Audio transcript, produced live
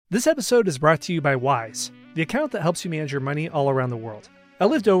This episode is brought to you by Wise, the account that helps you manage your money all around the world. I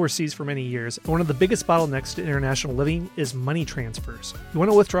lived overseas for many years, and one of the biggest bottlenecks to international living is money transfers. You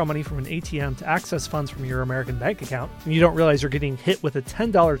want to withdraw money from an ATM to access funds from your American bank account, and you don't realize you're getting hit with a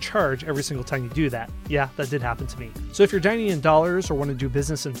 $10 charge every single time you do that. Yeah, that did happen to me. So if you're dining in dollars or want to do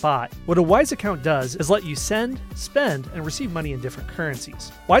business in baht, what a Wise account does is let you send, spend, and receive money in different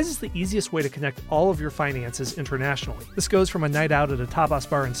currencies. Wise is the easiest way to connect all of your finances internationally. This goes from a night out at a tapas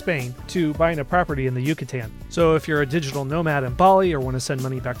bar in Spain to buying a property in the Yucatan. So if you're a digital nomad in Bali or want to send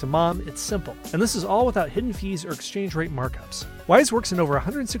money back to mom, it's simple. And this is all without hidden fees or exchange rate markups. Wise works in over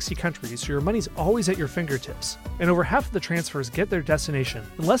 160 countries, so your money's always at your fingertips. And over half of the transfers get their destination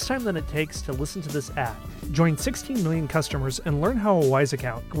in less time than it takes to listen to this ad. Join 16 million customers and learn how a Wise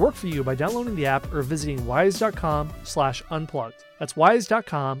account can work for you by downloading the app or visiting wise.com/unplugged. That's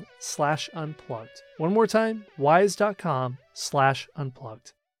wise.com/unplugged. One more time,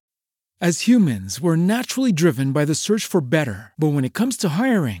 wise.com/unplugged. As humans, we're naturally driven by the search for better. But when it comes to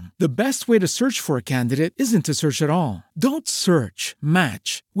hiring, the best way to search for a candidate isn't to search at all. Don't search,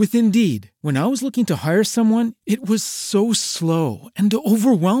 match with Indeed. When I was looking to hire someone, it was so slow and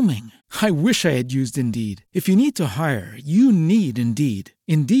overwhelming. I wish I had used Indeed. If you need to hire, you need Indeed.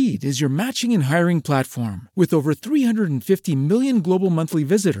 Indeed is your matching and hiring platform with over 350 million global monthly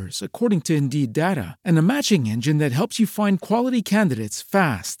visitors, according to Indeed data, and a matching engine that helps you find quality candidates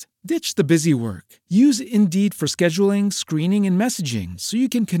fast. Ditch the busy work. Use Indeed for scheduling, screening, and messaging so you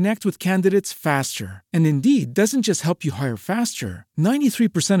can connect with candidates faster. And Indeed doesn't just help you hire faster.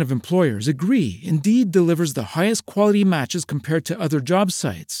 93% of employers agree Indeed delivers the highest quality matches compared to other job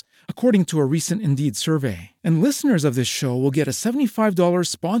sites, according to a recent Indeed survey. And listeners of this show will get a $75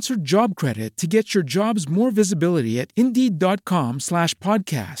 sponsored job credit to get your jobs more visibility at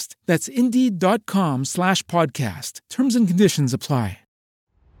Indeed.com/podcast. That's Indeed.com/podcast. Terms and conditions apply.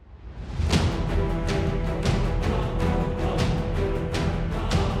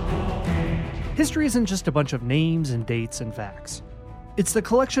 History isn't just a bunch of names and dates and facts. It's the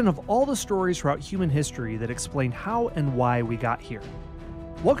collection of all the stories throughout human history that explain how and why we got here.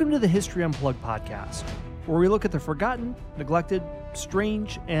 Welcome to the History Unplugged podcast, where we look at the forgotten, neglected,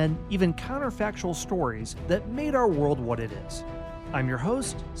 strange, and even counterfactual stories that made our world what it is. I'm your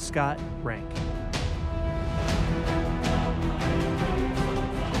host, Scott Rank.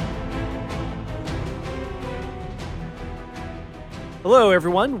 Hello,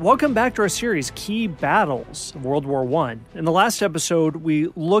 everyone. Welcome back to our series, Key Battles of World War I. In the last episode, we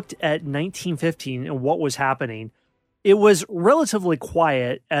looked at 1915 and what was happening. It was relatively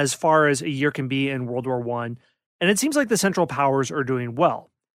quiet as far as a year can be in World War I, and it seems like the Central Powers are doing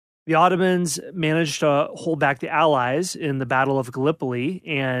well. The Ottomans managed to hold back the Allies in the Battle of Gallipoli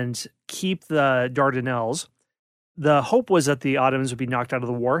and keep the Dardanelles. The hope was that the Ottomans would be knocked out of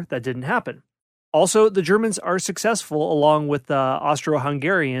the war. That didn't happen. Also, the Germans are successful along with the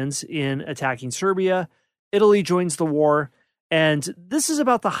Austro-Hungarians in attacking Serbia. Italy joins the war, and this is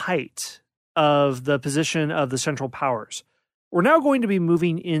about the height of the position of the Central Powers. We're now going to be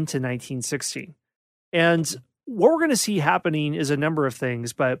moving into 1916. And what we're going to see happening is a number of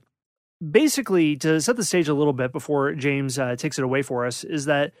things, but basically, to set the stage a little bit before James takes it away for us, is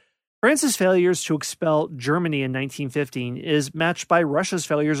that France's failures to expel Germany in 1915 is matched by Russia's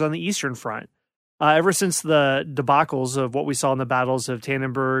failures on the Eastern Front. Ever since the debacles of what we saw in the battles of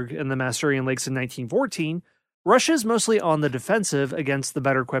Tannenberg and the Masurian Lakes in 1914, Russia is mostly on the defensive against the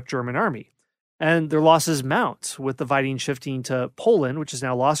better-equipped German army. And their losses mount, with the fighting shifting to Poland, which is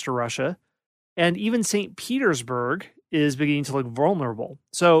now lost to Russia, and even St. Petersburg is beginning to look vulnerable.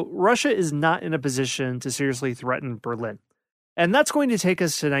 So Russia is not in a position to seriously threaten Berlin. And that's going to take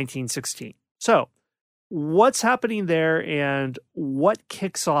us to 1916. So what's happening there, and what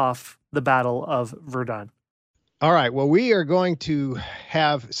kicks off the Battle of Verdun? All right. Well, we are going to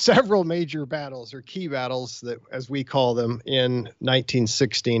have several major battles, or key battles, that, as we call them, in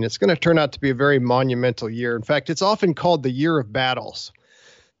 1916. It's going to turn out to be a very monumental year. In fact, it's often called the Year of Battles.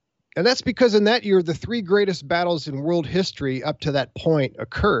 And that's because in that year, the three greatest battles in world history up to that point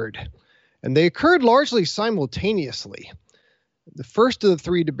occurred. And they occurred largely simultaneously. The first of the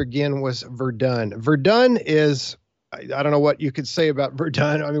three to begin was Verdun. Verdun is, I don't know what you could say about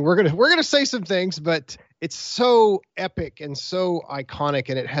Verdun. I mean, we're gonna say some things, but it's so epic and so iconic,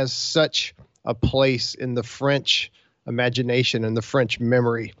 and it has such a place in the French imagination and the French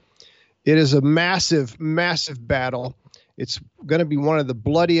memory. It is a massive, massive battle. It's going to be one of the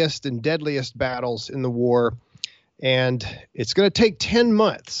bloodiest and deadliest battles in the war, and it's going to take 10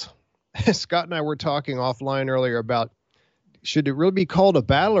 months. Scott and I were talking offline earlier about, should it really be called a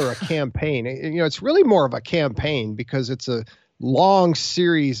battle or a campaign? You know, it's really more of a campaign because it's a long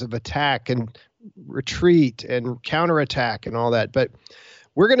series of attack and retreat and counterattack and all that. But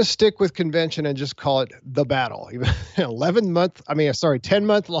we're going to stick with convention and just call it the battle.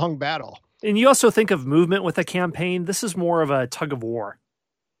 10-month long battle. And you also think of movement with a campaign. This is more of a tug of war.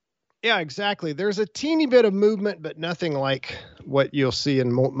 Yeah, exactly. There's a teeny bit of movement, but nothing like what you'll see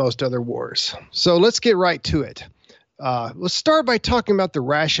in most other wars. So let's get right to it. Let's start by talking about the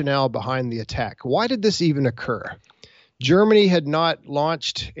rationale behind the attack. Why did this even occur? Germany had not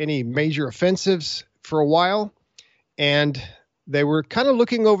launched any major offensives for a while, and they were kind of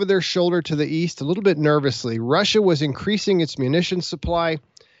looking over their shoulder to the east a little bit nervously. Russia was increasing its munition supply,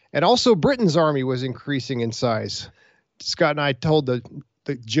 and also Britain's army was increasing in size. Scott and I told the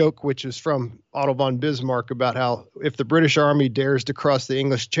joke, which is from Otto von Bismarck, about how if the British army dares to cross the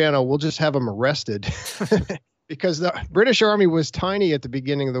English Channel, we'll just have them arrested. Because the British army was tiny at the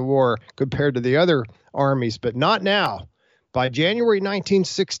beginning of the war compared to the other armies, but not now. By January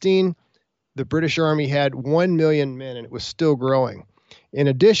 1916, the British army had 1 million men, and it was still growing. In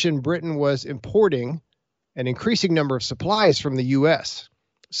addition, Britain was importing an increasing number of supplies from the U.S.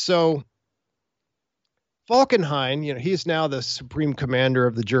 So Falkenhayn, he's now the supreme commander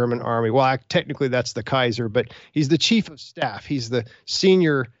of the German army. Well, technically that's the Kaiser, but he's the chief of staff. He's the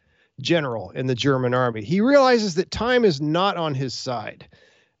senior general in the German army. He realizes that time is not on his side.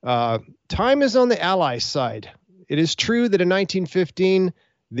 Time is on the Allies' side. It is true that in 1915,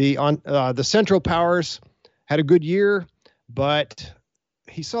 the Central Powers had a good year, but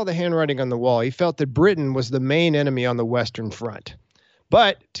he saw the handwriting on the wall. He felt that Britain was the main enemy on the Western Front.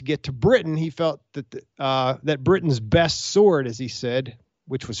 But to get to Britain, he felt that that Britain's best sword, as he said,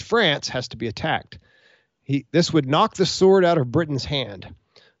 which was France, has to be attacked. This would knock the sword out of Britain's hand.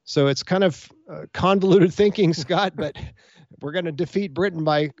 So it's kind of convoluted thinking, Scott, but we're going to defeat Britain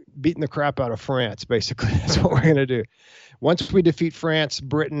by beating the crap out of France, basically. That's what we're going to do. Once we defeat France,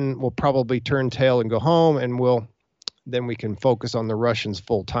 Britain will probably turn tail and go home, and then we can focus on the Russians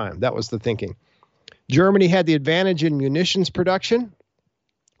full time. That was the thinking. Germany had the advantage in munitions production.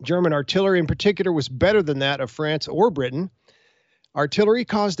 German artillery in particular was better than that of France or Britain. Artillery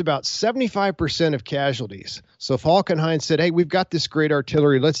caused about 75% of casualties. So Falkenhayn said, hey, we've got this great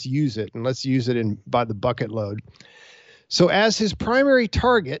artillery. Let's use it, and let's use it by the bucket load. So as his primary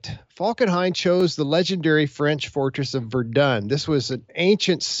target, Falkenhayn chose the legendary French fortress of Verdun. This was an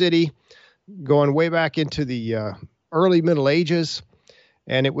ancient city going way back into the early Middle Ages,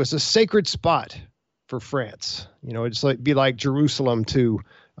 and it was a sacred spot for France. It's be like Jerusalem to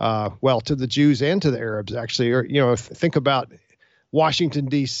the Jews and to the Arabs, actually. Or, think about Washington,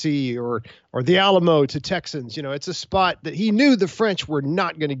 D.C. or the Alamo to Texans. It's a spot that he knew the French were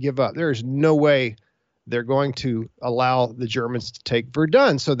not going to give up. There is no way they're going to allow the Germans to take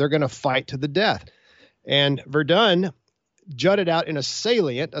Verdun, so they're going to fight to the death. And Verdun jutted out in a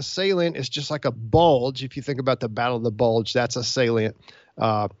salient. A salient is just like a bulge. If you think about the Battle of the Bulge, that's a salient,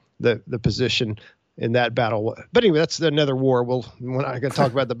 the position in that battle. But anyway, that's another war. We're not going to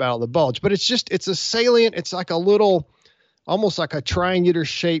talk about the Battle of the Bulge. But it's a salient. It's like a little, almost like a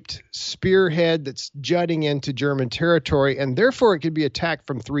triangular-shaped spearhead that's jutting into German territory, and therefore it could be attacked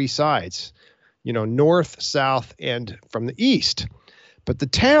from three sides, north, south, and from the east. But the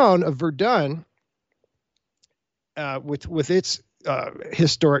town of Verdun, with its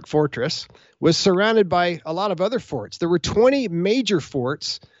historic fortress, was surrounded by a lot of other forts. There were 20 major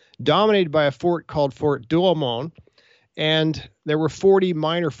forts dominated by a fort called Fort Douaumont, and there were 40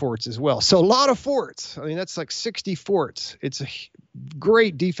 minor forts as well. So a lot of forts. I mean, that's like 60 forts. It's a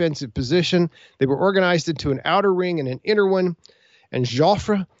great defensive position. They were organized into an outer ring and an inner one, and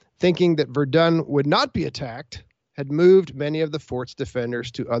Joffre, thinking that Verdun would not be attacked, had moved many of the fort's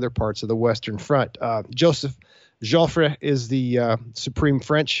defenders to other parts of the Western Front. Joseph Joffre is the supreme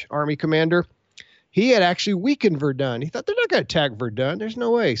French army commander. He had actually weakened Verdun. He thought, they're not going to attack Verdun. There's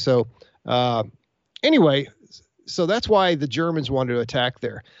no way. So anyway, so that's why the Germans wanted to attack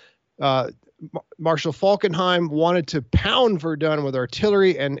there. Marshal Falkenhayn wanted to pound Verdun with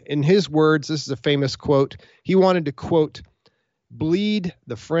artillery, and in his words, this is a famous quote, he wanted to, quote, bleed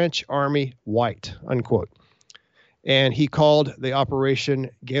the French army white, unquote. And he called the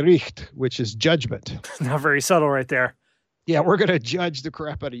operation Gericht, which is judgment. Not very subtle right there. Yeah, we're going to judge the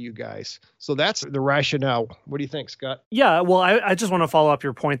crap out of you guys. So that's the rationale. What do you think, Scott? Yeah, well, I just want to follow up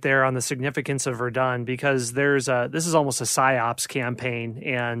your point there on the significance of Verdun, because this is almost a PSYOPs campaign.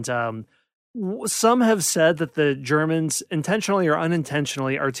 And some have said that the Germans intentionally or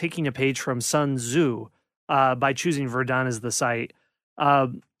unintentionally are taking a page from Sun Tzu by choosing Verdun as the site.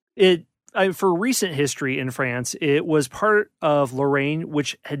 for recent history in France, it was part of Lorraine,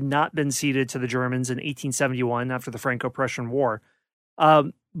 which had not been ceded to the Germans in 1871 after the Franco-Prussian War.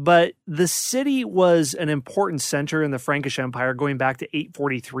 But the city was an important center in the Frankish Empire going back to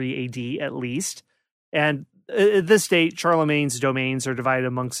 843 AD at least. And at this date, Charlemagne's domains are divided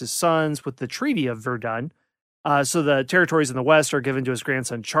amongst his sons with the Treaty of Verdun. So the territories in the west are given to his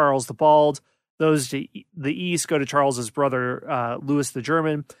grandson Charles the Bald. Those to the east go to Charles's brother Louis the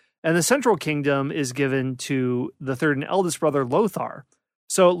German. And the central kingdom is given to the third and eldest brother Lothar.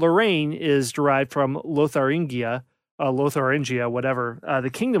 So Lorraine is derived from Lotharingia, whatever, the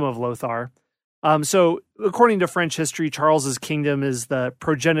kingdom of Lothar. So according to French history, Charles's kingdom is the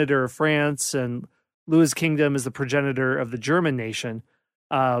progenitor of France, and Louis' kingdom is the progenitor of the German nation.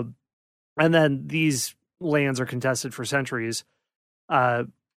 And then these lands are contested for centuries.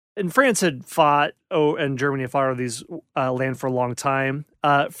 And France had fought, and Germany had fought over these land for a long time.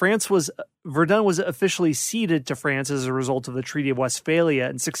 Verdun was officially ceded to France as a result of the Treaty of Westphalia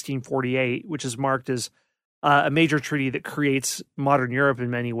in 1648, which is marked as a major treaty that creates modern Europe in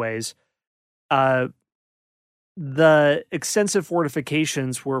many ways. The extensive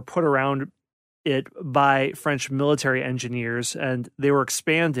fortifications were put around it by French military engineers, and they were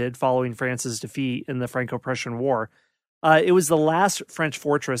expanded following France's defeat in the Franco-Prussian War. It was the last French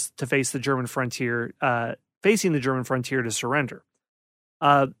fortress to face the German frontier, facing the German frontier to surrender.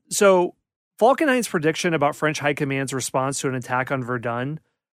 So Falkenhayn's prediction about French High Command's response to an attack on Verdun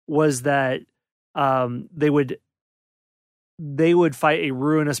was that they would fight a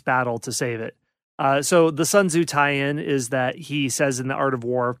ruinous battle to save it. So the Sun Tzu tie-in is that he says in The Art of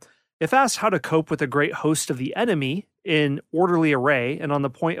War, if asked how to cope with a great host of the enemy in orderly array and on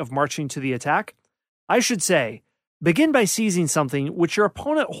the point of marching to the attack, I should say, begin by seizing something which your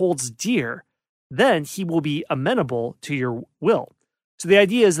opponent holds dear. Then he will be amenable to your will. So the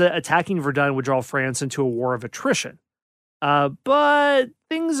idea is that attacking Verdun would draw France into a war of attrition. But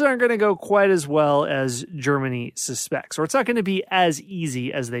things aren't going to go quite as well as Germany suspects, or it's not going to be as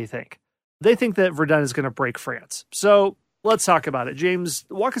easy as they think. They think that Verdun is going to break France. So let's talk about it. James,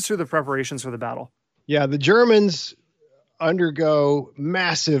 walk us through the preparations for the battle. Yeah, the Germans undergo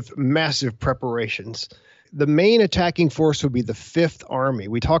massive, massive preparations. The main attacking force would be the Fifth Army.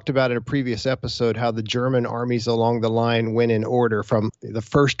 We talked about in a previous episode how the German armies along the line went in order. From the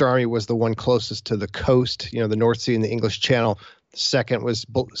First Army was the one closest to the coast, the North Sea and the English Channel. The second was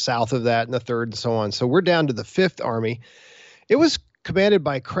south of that, and the third, and so on. So we're down to the Fifth Army. It was commanded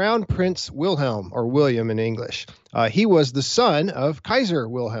by Crown Prince Wilhelm, or William in English. He was the son of Kaiser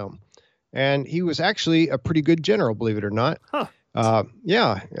Wilhelm, and he was actually a pretty good general, believe it or not. Huh.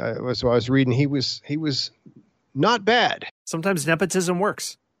 So I was reading. He was not bad. Sometimes nepotism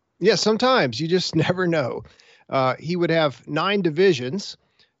works. Yeah, sometimes. You just never know. He would have 9 divisions.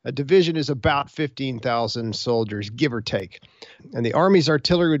 A division is about 15,000 soldiers, give or take. And the Army's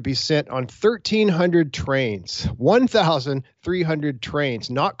artillery would be sent on 1,300 trains, 1,300 trains,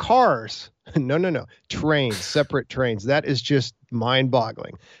 not cars. No. Trains, separate trains. That is just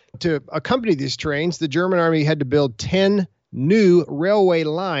mind-boggling. To accompany these trains, the German Army had to build 10 new railway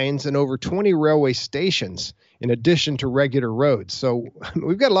lines and over 20 railway stations in addition to regular roads. So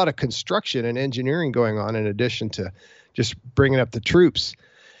we've got a lot of construction and engineering going on in addition to just bringing up the troops.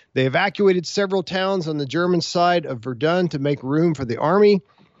 They evacuated several towns on the German side of Verdun to make room for the army.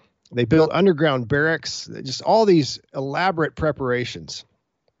 They built underground barracks, just all these elaborate preparations.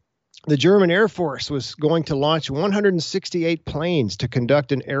 The German Air Force was going to launch 168 planes to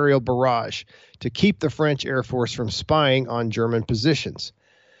conduct an aerial barrage to keep the French Air Force from spying on German positions.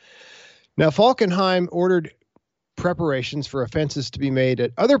 Now, Falkenhayn ordered preparations for offenses to be made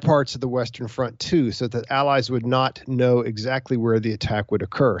at other parts of the Western Front, too, so that Allies would not know exactly where the attack would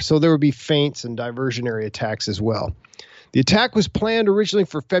occur. So there would be feints and diversionary attacks as well. The attack was planned originally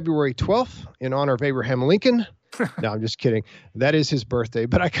for February 12th in honor of Abraham Lincoln. No, I'm just kidding. That is his birthday,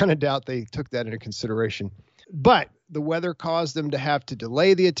 but I kind of doubt they took that into consideration. But the weather caused them to have to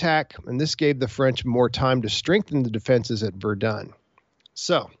delay the attack, and this gave the French more time to strengthen the defenses at Verdun.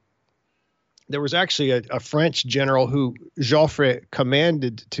 So there was actually a French general who Joffre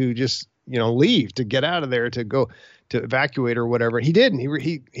commanded to just, leave, to get out of there, to go to evacuate or whatever. He didn't.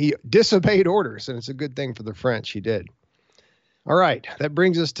 He disobeyed orders, and it's a good thing for the French. He did. All right, that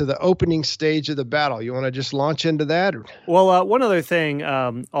brings us to the opening stage of the battle. You want to just launch into that? Well, one other thing,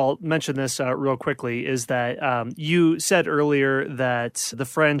 I'll mention this real quickly, is that you said earlier that the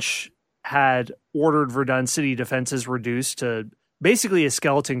French had ordered Verdun city defenses reduced to basically a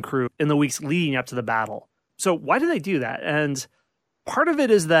skeleton crew in the weeks leading up to the battle. So why did they do that? And Part of it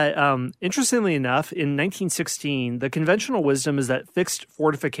is that, interestingly enough, in 1916, the conventional wisdom is that fixed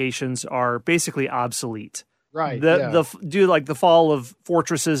fortifications are basically obsolete. Right. Due like the fall of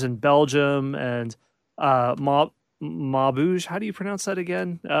fortresses in Belgium and Maubeuge. How do you pronounce that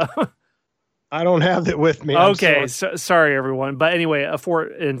again? I don't have that with me. Okay, sorry everyone. But anyway, a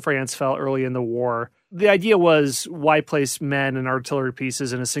fort in France fell early in the war. The idea was, why place men and artillery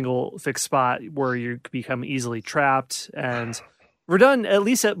pieces in a single fixed spot where you could become easily trapped? And Verdun, at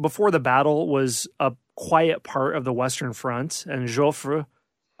least before the battle, was a quiet part of the Western Front, and Joffre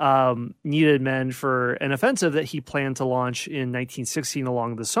needed men for an offensive that he planned to launch in 1916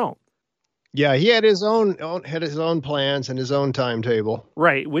 along the Somme. Yeah, he had his own plans and his own timetable.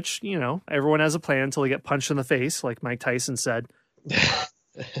 Right, which, everyone has a plan until they get punched in the face, like Mike Tyson said.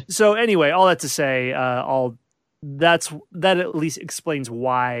 So anyway, all that to say, that at least explains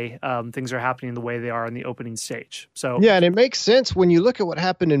why things are happening the way they are on the opening stage. So yeah, and it makes sense when you look at what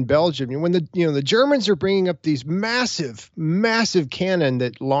happened in Belgium. When the Germans are bringing up these massive cannon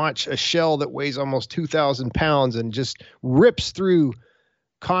that launch a shell that weighs almost 2,000 pounds and just rips through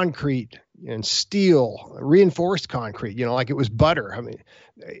concrete and steel, reinforced concrete, like it was butter. I mean,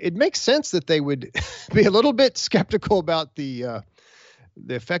 it makes sense that they would be a little bit skeptical about the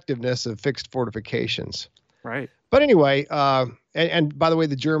effectiveness of fixed fortifications. Right. But anyway, and by the way,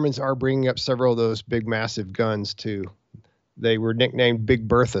 the Germans are bringing up several of those big, massive guns too. They were nicknamed Big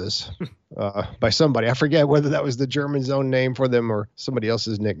Berthas by somebody. I forget whether that was the Germans' own name for them or somebody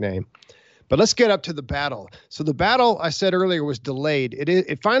else's nickname. But let's get up to the battle. So the battle, I said earlier, was delayed.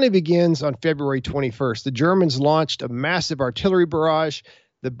 It finally begins on February 21st. The Germans launched a massive artillery barrage.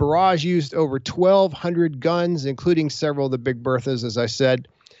 The barrage used over 1,200 guns, including several of the Big Berthas, as I said.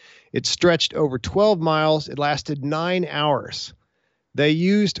 It stretched over 12 miles. It lasted 9 hours. They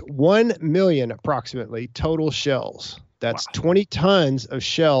used 1 million, approximately, total shells. That's 20 tons of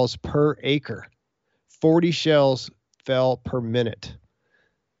shells per acre. 40 shells fell per minute.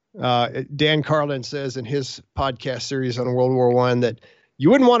 Dan Carlin says in his podcast series on World War I that you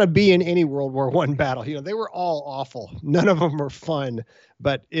wouldn't want to be in any World War I battle. They were all awful. None of them were fun.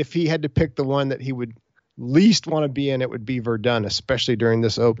 But if he had to pick the one that he would least want to be in, it would be Verdun, especially during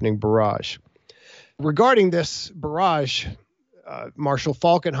this opening barrage. Regarding this barrage, Marshal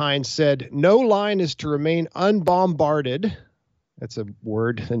Falkenhayn said, "No line is to remain unbombarded." That's a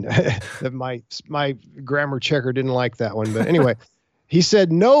word, and my grammar checker didn't like that one. But anyway, he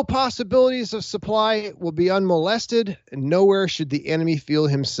said, "No possibilities of supply will be unmolested, and nowhere should the enemy feel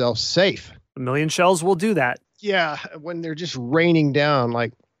himself safe." 1 million shells will do that. Yeah, when they're just raining down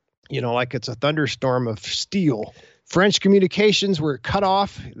like it's a thunderstorm of steel. French communications were cut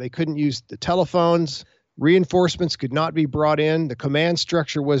off. They couldn't use the telephones. Reinforcements could not be brought in. The command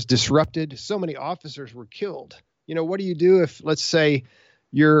structure was disrupted. So many officers were killed. What do you do if, let's say,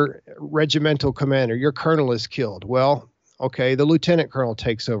 your regimental commander, your colonel is killed? Well, okay, the lieutenant colonel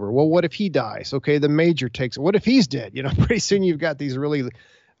takes over. Well, what if he dies? Okay, the major takes. What if he's dead? Pretty soon you've got these really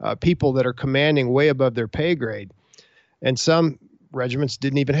people that are commanding way above their pay grade. And some regiments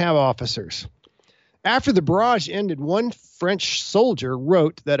didn't even have officers. After the barrage ended, one French soldier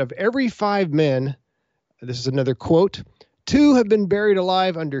wrote that of every 5 men, this is another quote, 2 have been buried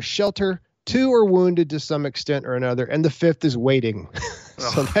alive under shelter, 2 are wounded to some extent or another, and the 5th is waiting.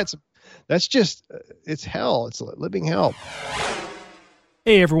 So that's just, it's hell. It's living hell.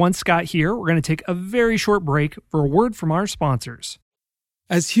 Hey everyone, Scott here. We're going to take a very short break for a word from our sponsors.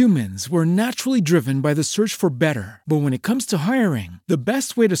 As humans, we're naturally driven by the search for better. But when it comes to hiring, the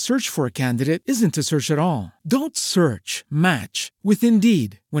best way to search for a candidate isn't to search at all. Don't search, match with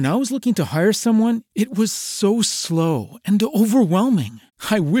Indeed. When I was looking to hire someone, it was so slow and overwhelming.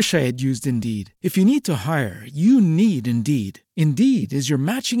 I wish I had used Indeed. If you need to hire, you need Indeed. Indeed is your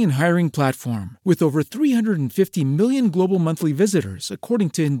matching and hiring platform with over 350 million global monthly visitors,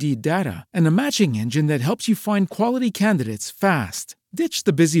 according to Indeed data, and a matching engine that helps you find quality candidates fast. Ditch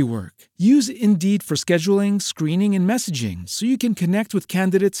the busy work. Use Indeed for scheduling, screening, and messaging so you can connect with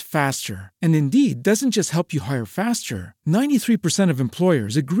candidates faster. And Indeed doesn't just help you hire faster. 93% of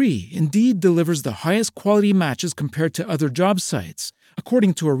employers agree Indeed delivers the highest quality matches compared to other job sites,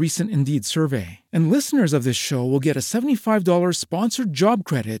 according to a recent Indeed survey. And listeners of this show will get a $75 sponsored job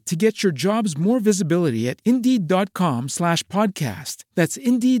credit to get your jobs more visibility at Indeed.com/podcast. That's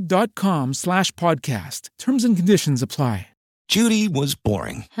Indeed.com/podcast. Terms and conditions apply. Judy was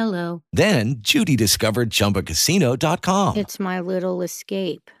boring. Hello. Then Judy discovered ChumbaCasino.com. It's my little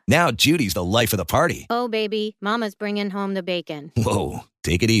escape. Now Judy's the life of the party. Oh, baby, mama's bringing home the bacon. Whoa,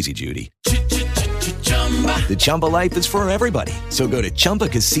 take it easy, Judy. The Chumba life is for everybody. So go to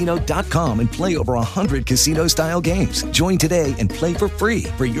ChumbaCasino.com and play over 100 casino-style games. Join today and play for free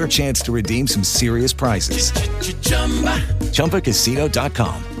for your chance to redeem some serious prizes.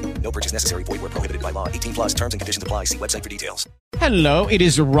 ChumbaCasino.com. No purchase necessary. Void where prohibited by law. 18 plus terms and conditions apply. See website for details. Hello, it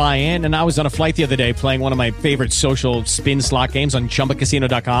is Ryan, and I was on a flight the other day playing one of my favorite social spin slot games on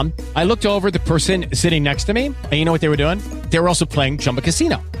ChumbaCasino.com. I looked over at the person sitting next to me, and you know what they were doing? They were also playing Chumba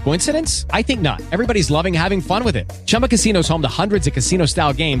Casino. Coincidence? I think not. Everybody's loving having fun with it. Chumba Casino is home to hundreds of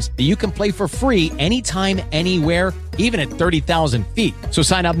casino-style games that you can play for free anytime, anywhere, even at 30,000 feet. So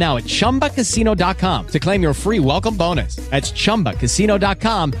sign up now at ChumbaCasino.com to claim your free welcome bonus. That's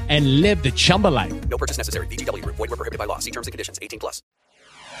ChumbaCasino.com and live the Chumba life. No purchase necessary. VGW. Void where prohibited by law. See terms and conditions. 18 plus.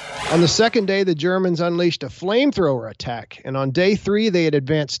 On the second day, the Germans unleashed a flamethrower attack, and on day 3, they had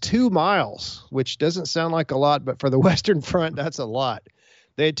advanced 2 miles, which doesn't sound like a lot, but for the Western Front, that's a lot.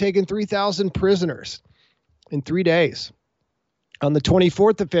 They had taken 3,000 prisoners in 3 days. On the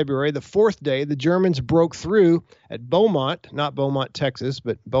 24th of February, the 4th day, the Germans broke through at Beaumont, not Beaumont, Texas,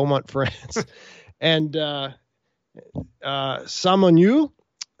 but Beaumont, France, and Samogneux.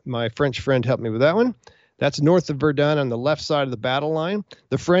 My French friend helped me with that one. That's north of Verdun on the left side of the battle line.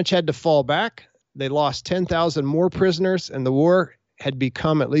 The French had to fall back. They lost 10,000 more prisoners, and the war had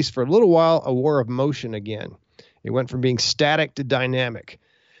become, at least for a little while, a war of motion again. It went from being static to dynamic.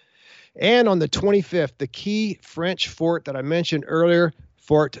 And on the 25th, the key French fort that I mentioned earlier,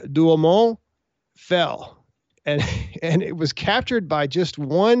 Fort Douaumont, fell. And it was captured by just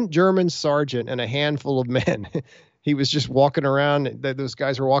one German sergeant and a handful of men. He was just walking around. Those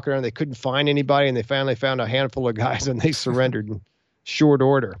guys were walking around. They couldn't find anybody, and they finally found a handful of guys, and they surrendered in short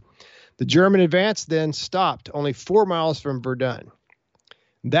order. The German advance then stopped only 4 miles from Verdun.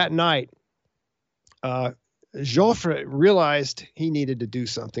 That night, Joffre realized he needed to do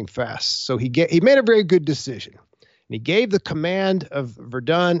something fast. So he made a very good decision. And he gave the command of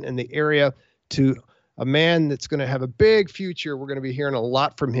Verdun and the area to a man that's going to have a big future. We're going to be hearing a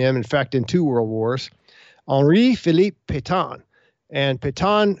lot from him. In fact, in 2 world wars. Henri-Philippe Pétain. And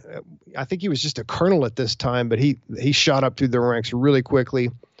Pétain, I think he was just a colonel at this time, but he shot up through the ranks really quickly.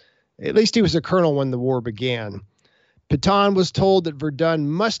 At least he was a colonel when the war began. Pétain was told that Verdun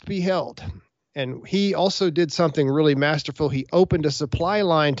must be held. And he also did something really masterful. He opened a supply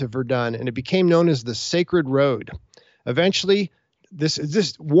line to Verdun, and it became known as the Sacred Road. Eventually,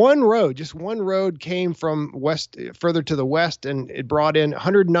 this one road came from further to the west, and it brought in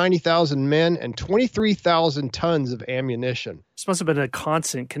 190,000 men and 23,000 tons of ammunition. This must have been a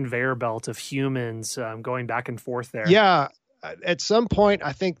constant conveyor belt of humans going back and forth there. Yeah. At some point,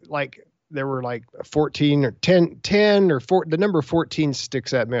 I think there were 14 or 10 or 4. The number 14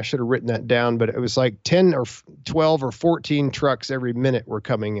 sticks at me. I should have written that down, but it was like 10 or 12 or 14 trucks every minute were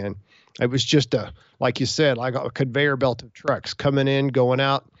coming in. It was just like you said, like a conveyor belt of trucks coming in, going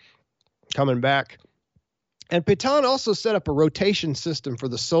out, coming back. And Pétain also set up a rotation system for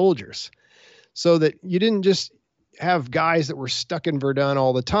the soldiers so that you didn't just have guys that were stuck in Verdun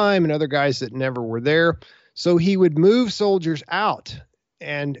all the time and other guys that never were there. So he would move soldiers out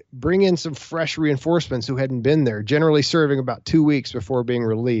and bring in some fresh reinforcements who hadn't been there, generally serving about 2 weeks before being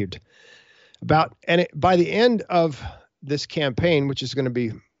relieved. By the end of this campaign, which is going to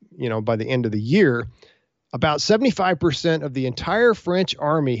be by the end of the year, about 75% of the entire French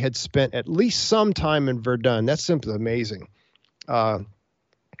army had spent at least some time in Verdun. That's simply amazing. Pétain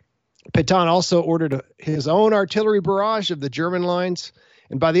also ordered his own artillery barrage of the German lines.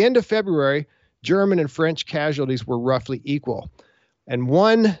 And by the end of February, German and French casualties were roughly equal. And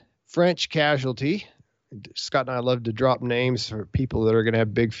one French casualty, Scott and I love to drop names for people that are going to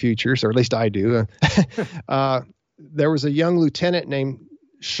have big futures, or at least I do. There was a young lieutenant named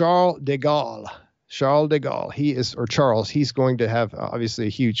Charles de Gaulle. He's going to have obviously a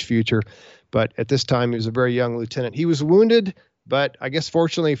huge future, but at this time he was a very young lieutenant. He was wounded, but I guess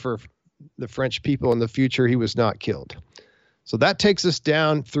fortunately for the French people in the future, he was not killed. So that takes us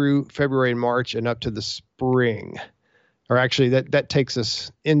down through February and March and up to the spring. Or actually that takes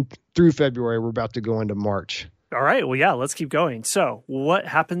us in through February. We're about to go into March. All right. Well, yeah, let's keep going. So what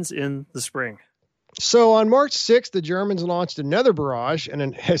happens in the spring? So on March 6th, the Germans launched another barrage,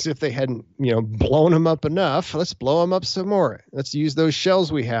 and as if they hadn't, blown them up enough, let's blow them up some more. Let's use those shells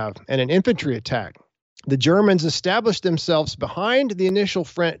we have, and an infantry attack. The Germans established themselves behind the initial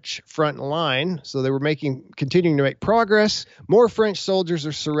French front line, so they were continuing to make progress. More French soldiers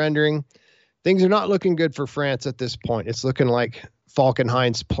are surrendering. Things are not looking good for France at this point. It's looking like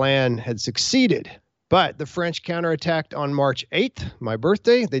Falkenhayn's plan had succeeded. But the French counterattacked on March 8th, my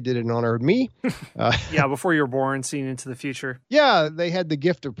birthday. They did it in honor of me. Yeah, before you were born, seeing into the future. Yeah, they had the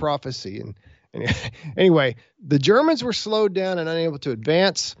gift of prophecy. Anyway, the Germans were slowed down and unable to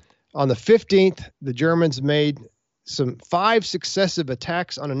advance. On the 15th, the Germans made 5 successive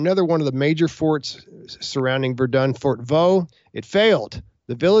attacks on another one of the major forts surrounding Verdun, Fort Vaux. It failed.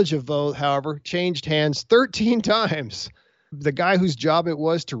 The village of Vaux, however, changed hands 13 times. The guy whose job it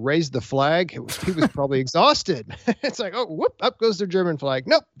was to raise the flag, he was probably exhausted. It's like, oh, whoop, up goes the German flag.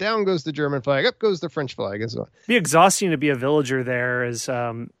 Nope, down goes the German flag. Up goes the French flag. And so on. It'd be exhausting to be a villager there.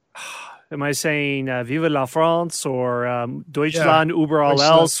 Am I saying Vive la France or Deutschland über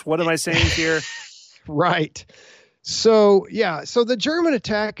alles? What am I saying here? Right. So the German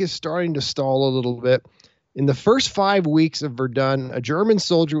attack is starting to stall a little bit. In the first 5 weeks of Verdun, a German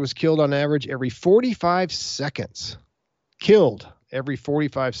soldier was killed on average every 45 seconds. Killed every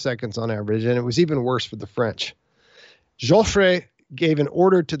 45 seconds on average, and it was even worse for the French. Joffre gave an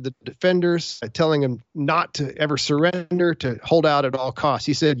order to the defenders telling them not to ever surrender, to hold out at all costs.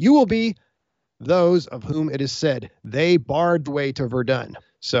 He said, "You will be those of whom it is said, they barred the way to Verdun."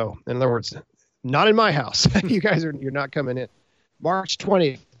 So, in other words, not in my house. You're not coming in. March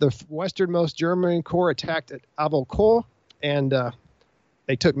 20th, the westernmost German corps attacked at Avocault, and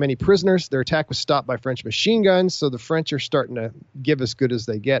they took many prisoners. Their attack was stopped by French machine guns, so the French are starting to give as good as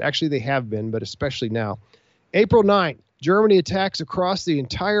they get. Actually, they have been, but especially now. April 9th, Germany attacks across the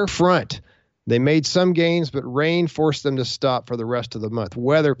entire front. They made some gains, but rain forced them to stop for the rest of the month.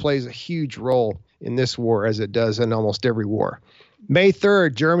 Weather plays a huge role in this war, as it does in almost every war. May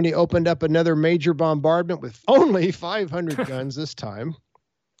 3rd, Germany opened up another major bombardment with only 500 guns this time.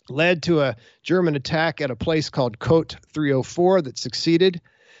 Led to a German attack at a place called Côte 304 that succeeded.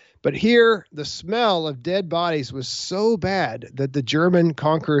 But here, the smell of dead bodies was so bad that the German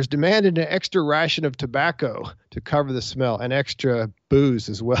conquerors demanded an extra ration of tobacco to cover the smell, and extra booze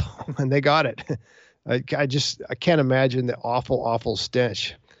as well. And they got it. I can't imagine the awful, awful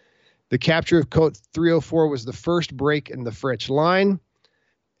stench. The capture of Côte 304 was the first break in the French line.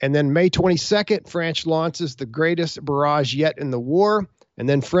 And then May 22nd, France launches the greatest barrage yet in the war. And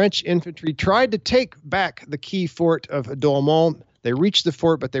then French infantry tried to take back the key fort of Douaumont. They reached the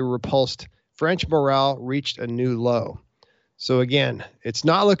fort, but they were repulsed. French morale reached a new low. So again, it's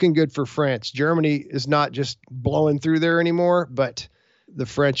not looking good for France. Germany is not just blowing through there anymore, but the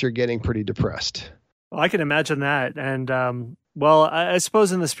French are getting pretty depressed. Well, I can imagine that. And, I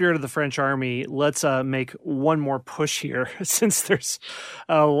suppose in the spirit of the French army, let's make one more push here since there's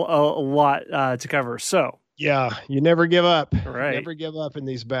a lot to cover. So, yeah, you never give up. Right. Never give up in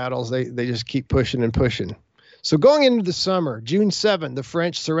these battles. They just keep pushing and pushing. So going into the summer, June 7th, the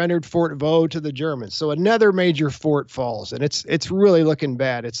French surrendered Fort Vaux to the Germans. So another major fort falls, and it's really looking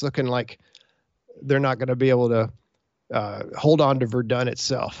bad. It's looking like they're not going to be able to hold on to Verdun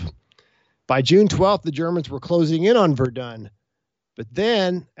itself. By June 12th, the Germans were closing in on Verdun. But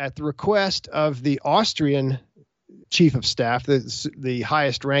then, at the request of the Austrian chief of staff, the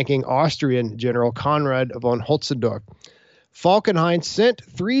highest-ranking Austrian general, Konrad von Hotzendorf, Falkenhayn sent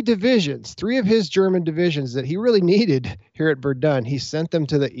 3 divisions, 3 of his German divisions that he really needed here at Verdun. He sent them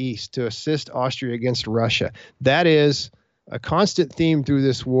to the east to assist Austria against Russia. That is a constant theme through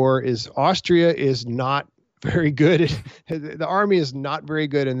this war, is Austria is not very good. The army is not very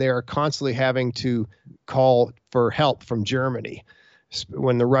good, and they are constantly having to call for help from Germany.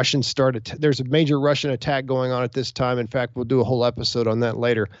 When the Russians started, there's a major Russian attack going on at this time. In fact, we'll do a whole episode on that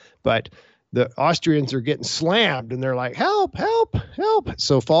later. But the Austrians are getting slammed, and they're like, help, help, help.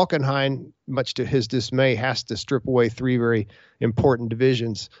 So Falkenhayn, much to his dismay, has to strip away 3 very important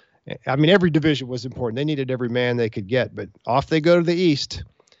divisions. I mean, every division was important. They needed every man they could get, but off they go to the east.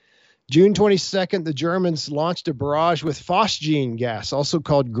 June 22nd, the Germans launched a barrage with phosgene gas, also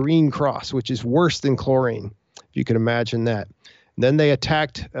called green cross, which is worse than chlorine, if you can imagine that. And then they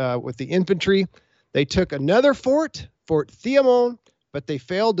attacked with the infantry. They took another fort, Fort Thiamont, but they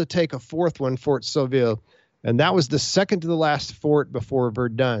failed to take a 4th one, Fort Sauville. And that was the second to the last fort before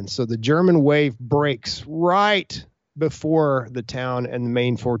Verdun. So the German wave breaks right before the town and the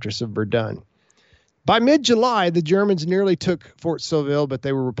main fortress of Verdun. By mid-July, the Germans nearly took Fort Sauville, but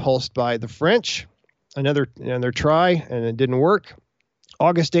they were repulsed by the French. Another try, and it didn't work.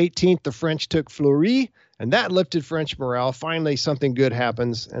 August 18th, the French took Fleury, and that lifted French morale. Finally, something good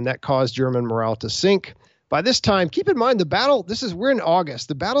happens, and that caused German morale to sink. By this time, keep in mind the battle, we're in August.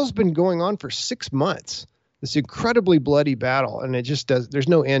 The battle's been going on for 6 months. This incredibly bloody battle, and there's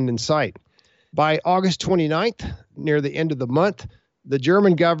no end in sight. By August 29th, near the end of the month, the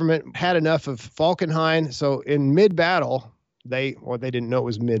German government had enough of Falkenhayn. So in mid-battle, they didn't know it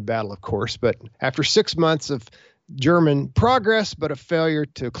was mid-battle, of course, but after 6 months of German progress, but a failure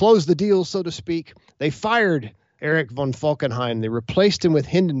to close the deal, so to speak, they fired Erich von Falkenhayn. They replaced him with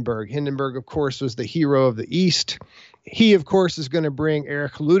Hindenburg. Hindenburg, of course, was the hero of the East. He, of course, is going to bring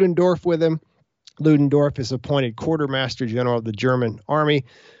Erich Ludendorff with him. Ludendorff is appointed quartermaster general of the German army.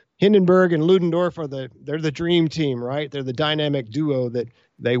 Hindenburg and Ludendorff they're the dream team, right? They're the dynamic duo that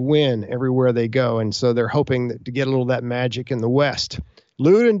they win everywhere they go. And so they're hoping to get a little of that magic in the West.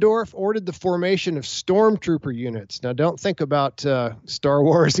 Ludendorff ordered the formation of stormtrooper units. Now, don't think about Star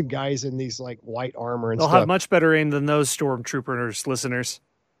Wars and guys in these like white armor and They'll stuff. have much better aim than those stormtroopers, listeners.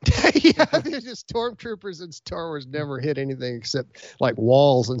 Yeah, there's just stormtroopers in Star Wars never hit anything except like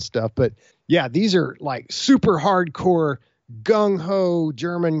walls and stuff. But yeah, these are like super hardcore, gung-ho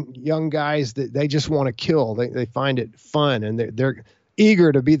German young guys that they just want to kill. They find it fun, and they're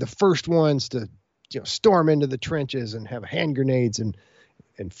eager to be the first ones to storm into the trenches and have hand grenades and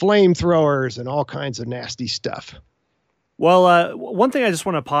flamethrowers and all kinds of nasty stuff. Well, one thing I just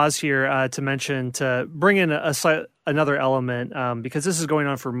want to pause here to mention, to bring in another element, because this is going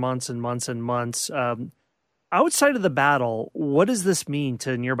on for months and months and months. Outside of the battle, what does this mean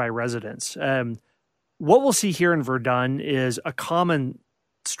to nearby residents? What we'll see here in Verdun is a common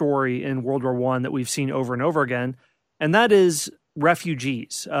story in World War I that we've seen over and over again, and that is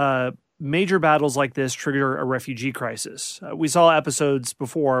refugees. Major battles like this trigger a refugee crisis. We saw episodes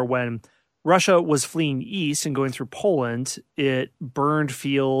before when Russia was fleeing east and going through Poland. It burned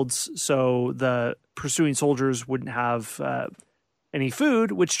fields so the pursuing soldiers wouldn't have any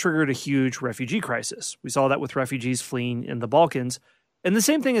food, which triggered a huge refugee crisis. We saw that with refugees fleeing in the Balkans. And the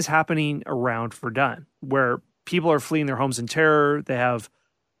same thing is happening around Verdun, where people are fleeing their homes in terror. They have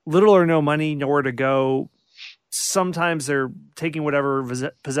little or no money, nowhere to go. Sometimes they're taking whatever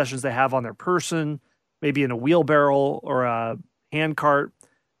possessions they have on their person, maybe in a wheelbarrow or a handcart.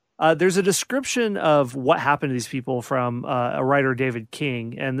 There's a description of what happened to these people from a writer, David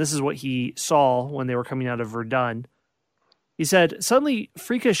King, and this is what he saw when they were coming out of Verdun. He said, "Suddenly,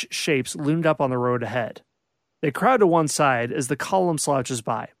 freakish shapes loomed up on the road ahead. They crowd to one side as the column slouches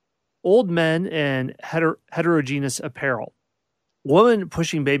by. Old men in heterogeneous apparel. Women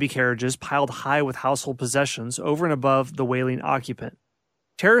pushing baby carriages piled high with household possessions over and above the wailing occupant.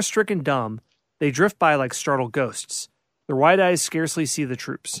 Terror-stricken dumb, they drift by like startled ghosts. Their wide eyes scarcely see the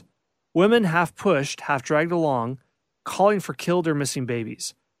troops. Women half pushed, half dragged along, calling for killed or missing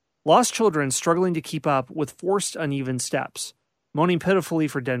babies. Lost children struggling to keep up with forced uneven steps, moaning pitifully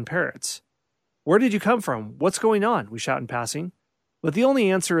for dead parents. Where did you come from? What's going on? We shout in passing. But the only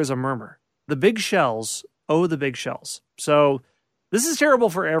answer is a murmur. The big shells, oh, the big shells. So this is terrible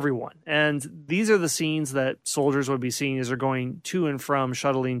for everyone. And these are the scenes that soldiers would be seeing as they're going to and from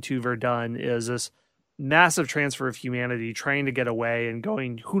shuttling to Verdun, is this massive transfer of humanity trying to get away and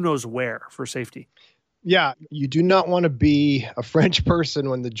going who knows where for safety. Yeah, you do not want to be a French person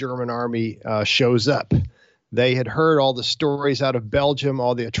when the German army shows up. They had heard all the stories out of Belgium,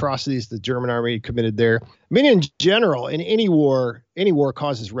 all the atrocities the German army committed there. I mean, in general, in any war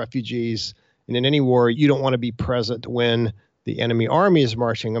causes refugees. And in any war, you don't want to be present when the enemy army is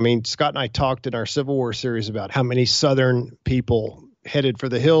marching. I mean, Scott and I talked in our Civil War series about how many Southern people headed for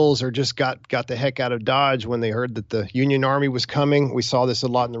the hills or just got the heck out of Dodge when they heard that the Union Army was coming. We saw this a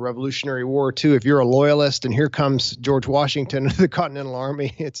lot in the Revolutionary War, too. If you're a loyalist and here comes George Washington and the Continental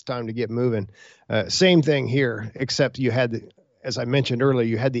Army, it's time to get moving. Same thing here, except you had, as I mentioned earlier,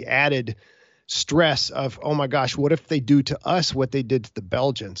 you had the added stress of, oh, my gosh, what if they do to us what they did to the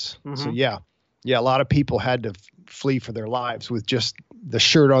Belgians? Mm-hmm. So, yeah, a lot of people had to flee for their lives with just the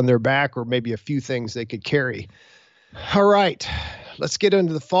shirt on their back or maybe a few things they could carry. All right, let's get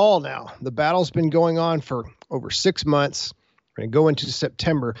into the fall now. The battle's been going on for over 6 months. We're going to go into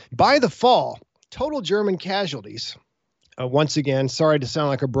September. By the fall, total German casualties. Once again, sorry to sound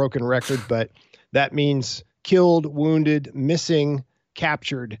like a broken record, but that means killed, wounded, missing,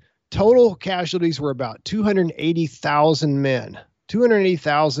 captured. Total casualties were about 280,000 men.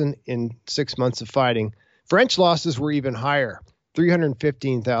 280,000 in 6 months of fighting. French losses were even higher,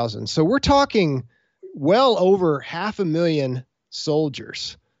 315,000. So we're talking well over 500,000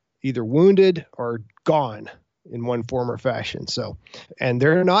 soldiers, either wounded or gone in one form or fashion. So, and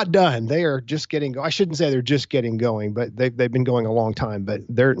they're not done. They are just getting, I shouldn't say they're just getting going, but they've been going a long time, but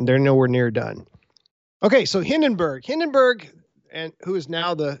they're nowhere near done. Okay. So Hindenburg, and who is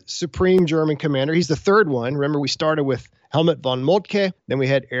now the supreme German commander. He's the third one. Remember, we started with Helmut von Moltke. Then we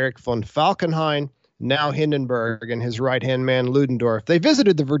had Erich von Falkenhayn. Now Hindenburg and his right-hand man, Ludendorff. They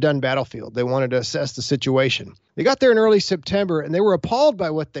visited the Verdun battlefield. They wanted to assess the situation. They got there in early September, and they were appalled by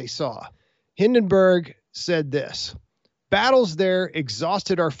what they saw. Hindenburg said this: "Battles there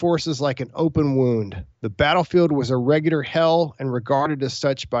exhausted our forces like an open wound. The battlefield was a regular hell and regarded as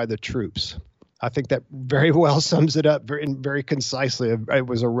such by the troops." I think that very well sums it up very, very concisely. It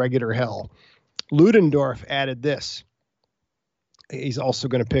was a regular hell. Ludendorff added this. He's also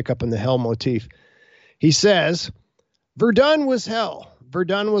going to pick up on the hell motif. He says, Verdun was hell.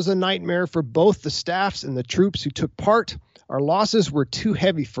 Verdun was a nightmare for both the staffs and the troops who took part. Our losses were too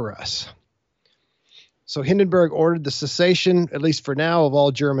heavy for us. So Hindenburg ordered the cessation, at least for now, of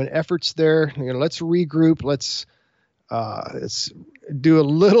all German efforts there. Let's regroup. Let's do a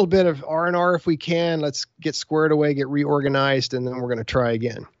little bit of R&R if we can. Let's get squared away, get reorganized, and then we're going to try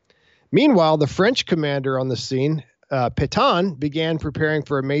again. Meanwhile, the French commander on the scene, Pétain, began preparing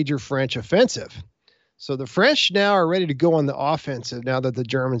for a major French offensive. So the French now are ready to go on the offensive now that the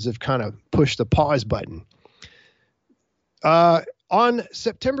Germans have kind of pushed the pause button. On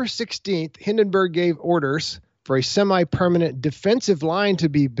September 16th, Hindenburg gave orders for a semi-permanent defensive line to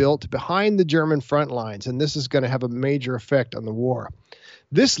be built behind the German front lines, and this is going to have a major effect on the war.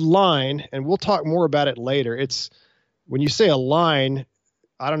 This line, and we'll talk more about it later, it's when you say a line,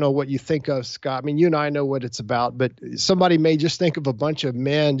 I don't know what you think of, Scott. I mean, you and I know what it's about, but somebody may just think of a bunch of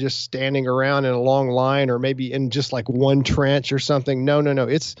men just standing around in a long line or maybe in just like one trench or something. No.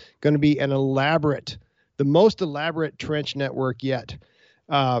 It's going to be an elaborate, the most elaborate trench network yet.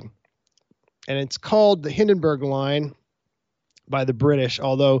 And it's called the Hindenburg Line by the British,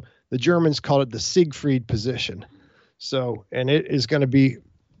 although the Germans called it the Siegfried position. So, and it is going to be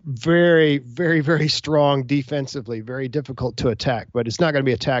very, very, very strong defensively, very difficult to attack, but it's not going to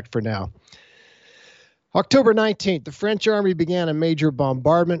be attacked for now. October 19th, the French army began a major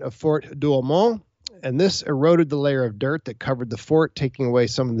bombardment of Fort Douaumont, and this eroded the layer of dirt that covered the fort, taking away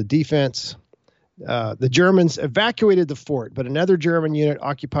some of the defense. The Germans evacuated the fort, but another German unit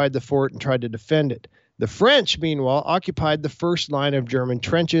occupied the fort and tried to defend it. The French, meanwhile, occupied the first line of German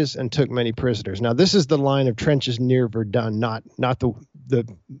trenches and took many prisoners. Now, this is the line of trenches near Verdun, not the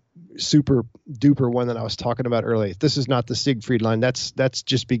super duper one that I was talking about earlier. This is not the Siegfried line. That's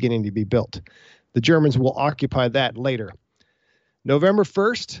just beginning to be built. The Germans will occupy that later. November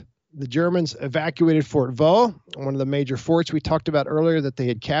 1st, the Germans evacuated Fort Vaux, one of the major forts we talked about earlier that they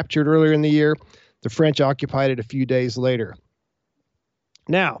had captured earlier in the year. The French occupied it a few days later.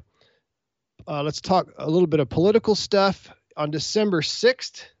 Now, let's talk a little bit of political stuff. On December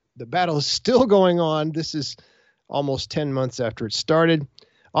 6th, the battle is still going on. This is almost 10 months after it started.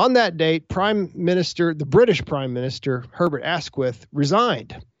 On that date, the British Prime Minister, Herbert Asquith,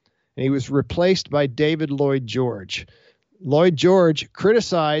 resigned, and he was replaced by David Lloyd George. Lloyd George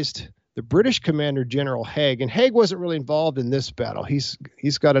criticized the British commander, General Haig, and Haig wasn't really involved in this battle. He's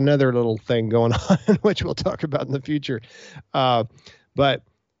got another little thing going on, which we'll talk about in the future. But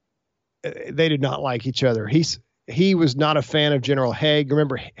they did not like each other. He was not a fan of General Haig.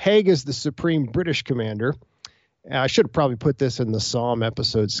 Remember, Haig is the supreme British commander. I should have probably put this in the Somme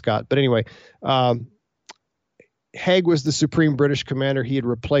episode, Scott. But anyway, Haig was the supreme British commander. He had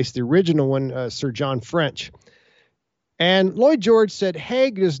replaced the original one, Sir John French. And Lloyd George said,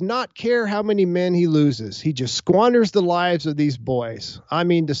 Haig does not care how many men he loses. He just squanders the lives of these boys. I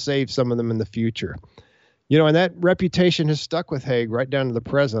mean, to save some of them in the future. And that reputation has stuck with Haig right down to the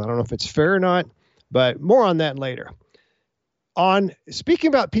present. I don't know if it's fair or not, but more on that later. Speaking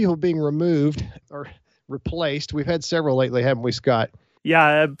about people being removed or replaced, we've had several lately, haven't we, Scott?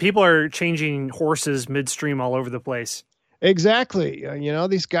 Yeah, people are changing horses midstream all over the place. Exactly.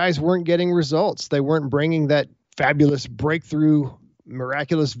 These guys weren't getting results. They weren't bringing that fabulous breakthrough,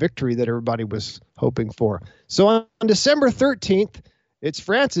 miraculous victory that everybody was hoping for. So on December 13th, it's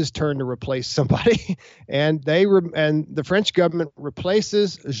France's turn to replace somebody, and the French government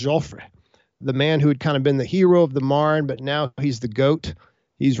replaces Joffre, the man who had kind of been the hero of the Marne, but now he's the goat.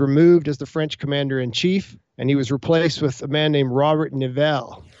 He's removed as the French commander-in-chief, and he was replaced with a man named Robert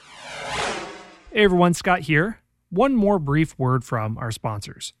Nivelle. Hey everyone, Scott here. One more brief word from our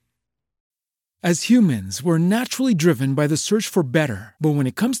sponsors. As humans, we're naturally driven by the search for better. But when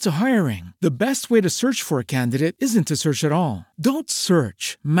it comes to hiring, the best way to search for a candidate isn't to search at all. Don't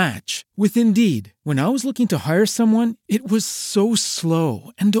search, match with Indeed. When I was looking to hire someone, it was so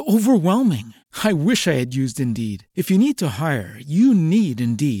slow and overwhelming. I wish I had used Indeed. If you need to hire, you need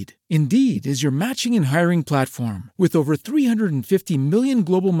Indeed. Indeed is your matching and hiring platform with over 350 million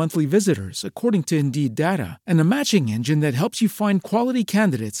global monthly visitors, according to Indeed data, and a matching engine that helps you find quality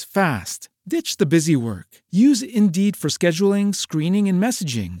candidates fast. Ditch the busy work. Use Indeed for scheduling, screening, and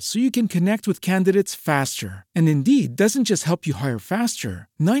messaging so you can connect with candidates faster. And Indeed doesn't just help you hire faster.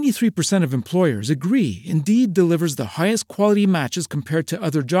 93% of employers agree Indeed delivers the highest quality matches compared to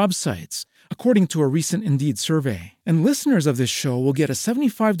other job sites. according to a recent Indeed survey. And listeners of this show will get a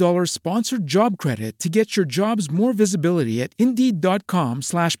 $75 sponsored job credit to get your jobs more visibility at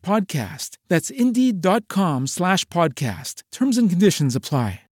Indeed.com/podcast. That's Indeed.com/podcast. Terms and conditions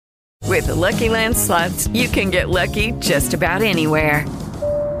apply. With the Lucky Land Slots, you can get lucky just about anywhere.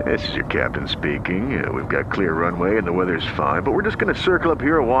 This is your captain speaking. We've got clear runway and the weather's fine, but we're just going to circle up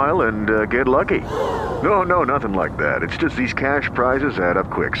here a while and get lucky. No, nothing like that. It's just these cash prizes add up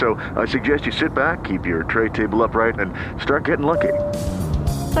quick. So I suggest you sit back, keep your tray table upright, and start getting lucky.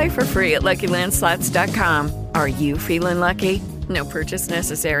 Play for free at LuckyLandSlots.com. Are you feeling lucky? No purchase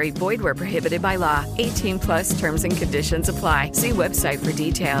necessary. Void where prohibited by law. 18+ terms and conditions apply. See website for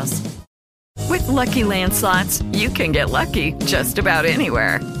details. With Lucky Land Slots, you can get lucky just about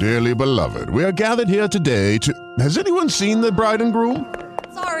anywhere. Dearly beloved, we are gathered here today to... Has anyone seen the bride and groom?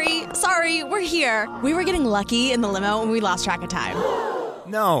 Sorry, we're here. We were getting lucky in the limo and we lost track of time.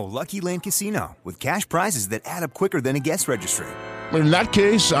 No, Lucky Land Casino, with cash prizes that add up quicker than a guest registry. In that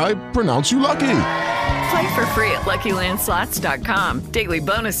case, I pronounce you lucky. Play for free at LuckyLandSlots.com. Daily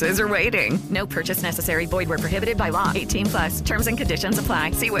bonuses are waiting. No purchase necessary. Void where prohibited by law. 18+. Terms and conditions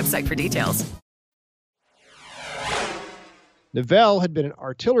apply. See website for details. Nivelle had been an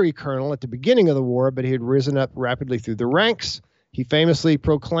artillery colonel at the beginning of the war, but he had risen up rapidly through the ranks. He famously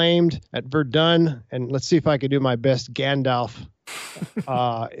proclaimed at Verdun, and let's see if I can do my best Gandalf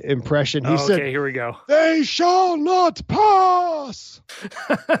impression. He said, okay, here we go. They shall not pass.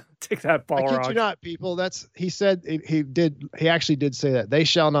 Take that, Balrog. I kid you not, people. He said he actually did say that. They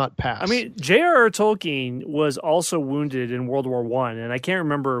shall not pass. I mean, J.R.R. Tolkien was also wounded in World War I, and I can't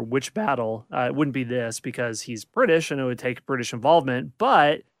remember which battle. It wouldn't be this because he's British and it would take British involvement.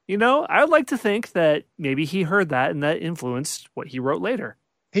 But, I would like to think that maybe he heard that and that influenced what he wrote later.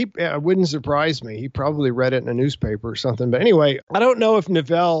 It wouldn't surprise me. He probably read it in a newspaper or something. But anyway, I don't know if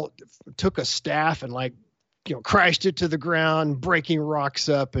Nivelle took a staff and crashed it to the ground, breaking rocks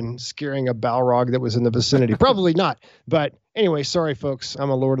up and scaring a Balrog that was in the vicinity. Probably not. But anyway, sorry, folks. I'm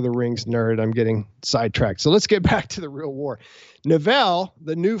a Lord of the Rings nerd. I'm getting sidetracked. So let's get back to the real war. Nivelle,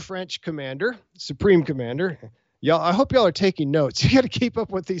 the new French commander, supreme commander. Y'all, I hope y'all are taking notes. You got to keep up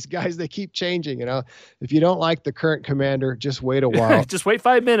with these guys. They keep changing. If you don't like the current commander, just wait a while. Just wait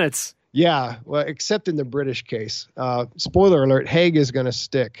 5 minutes. Yeah. Well, except in the British case. Spoiler alert, Haig is going to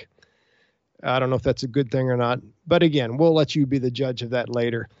stick. I don't know if that's a good thing or not. But again, we'll let you be the judge of that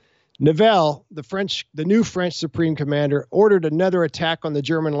later. Nivelle, the new French supreme commander, ordered another attack on the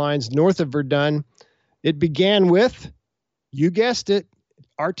German lines north of Verdun. It began with, you guessed it,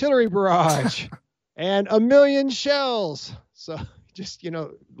 artillery barrage. And 1 million shells. So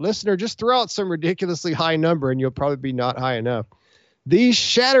listener, just throw out some ridiculously high number and you'll probably be not high enough. These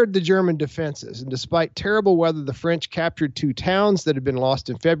shattered the German defenses. And despite terrible weather, the French captured 2 towns that had been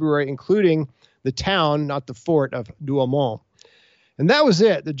lost in February, including the town, not the fort, of Douaumont. And that was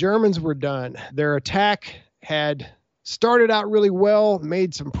it. The Germans were done. Their attack had started out really well,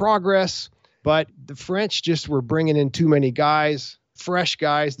 made some progress, but the French just were bringing in too many guys. Fresh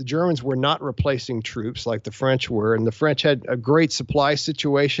guys. The Germans were not replacing troops like the French were, and the French had a great supply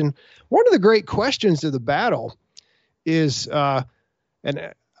situation. One of the great questions of the battle is,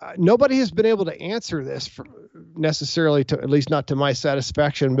 nobody has been able to answer this necessarily, to at least not to my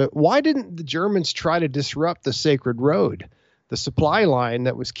satisfaction, but why didn't the Germans try to disrupt the Sacred Road, the supply line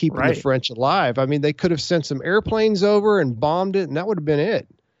that was keeping the French alive? I mean, they could have sent some airplanes over and bombed it, and that would have been it.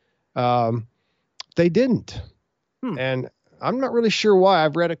 They didn't. And I'm not really sure why.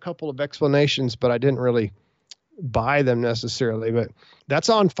 I've read a couple of explanations, but I didn't really buy them necessarily. But that's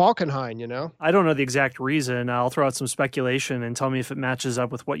on Falkenhayn, I don't know the exact reason. I'll throw out some speculation and tell me if it matches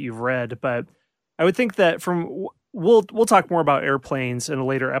up with what you've read. But I would think that we'll talk more about airplanes in a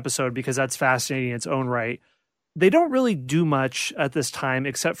later episode because that's fascinating in its own right. They don't really do much at this time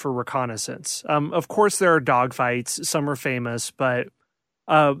except for reconnaissance. Of course, there are dogfights. Some are famous, but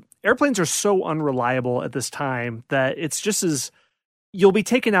airplanes are so unreliable at this time that it's just as you'll be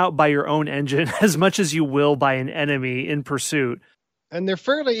taken out by your own engine as much as you will by an enemy in pursuit. And they're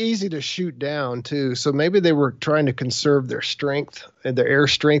fairly easy to shoot down too. So maybe they were trying to conserve their strength and their air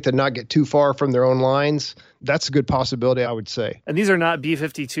strength and not get too far from their own lines. That's a good possibility, I would say. And these are not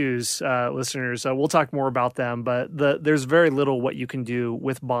B-52s, listeners. We'll talk more about them, but there's very little what you can do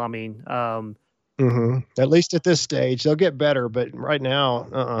with bombing. At least at this stage, they'll get better, but right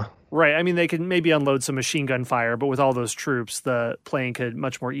now, Right. I mean, they can maybe unload some machine gun fire, but with all those troops, the plane could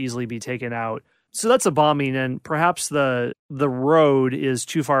much more easily be taken out. So that's a bombing, and perhaps the road is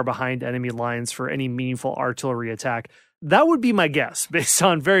too far behind enemy lines for any meaningful artillery attack. That would be my guess based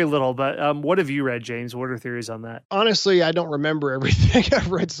on very little. But what have you read, James? What are theories on that? Honestly, I don't remember everything.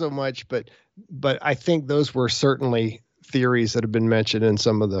 I've read so much, but I think those were certainly theories that have been mentioned in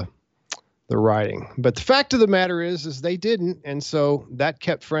some of the writing. But the fact of the matter is they didn't. And so that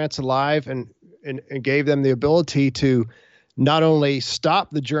kept France alive and gave them the ability to not only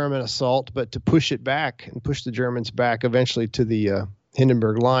stop the German assault, but to push it back and push the Germans back eventually to the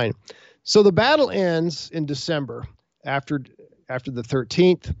Hindenburg Line. So the battle ends in December after the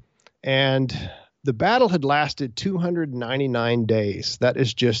 13th, and the battle had lasted 299 days. That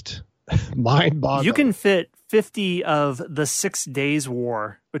is just mind-boggling. You can fit 50 of the 6 Days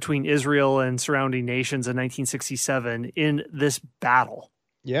War between Israel and surrounding nations in 1967 in this battle.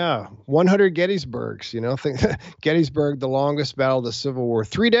 Yeah, 100 Gettysburgs, Gettysburg, the longest battle of the Civil War,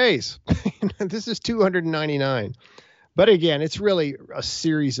 3 days. This is 299. But again, it's really a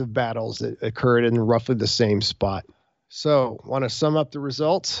series of battles that occurred in roughly the same spot. So, want to sum up the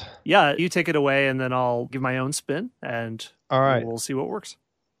results? Yeah, you take it away, and then I'll give my own spin, and all right, we'll see what works.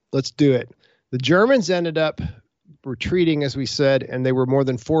 Let's do it. The Germans ended up retreating, as we said, and they were more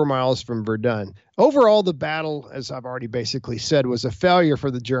than 4 miles from Verdun. Overall, the battle, as I've already basically said, was a failure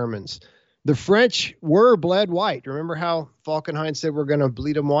for the Germans. The French were bled white. Remember how Falkenhayn said we're going to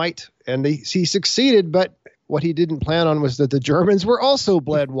bleed them white? And he succeeded, but what he didn't plan on was that the Germans were also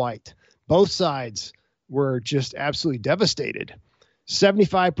bled white. Both sides were just absolutely devastated.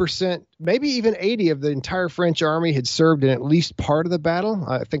 75%, maybe even 80% of the entire French army had served in at least part of the battle.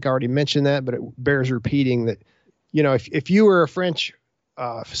 I think I already mentioned that, but it bears repeating that, if you were a French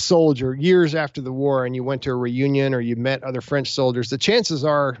soldier years after the war and you went to a reunion or you met other French soldiers, the chances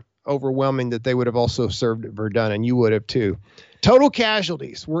are overwhelming that they would have also served at Verdun, and you would have too. Total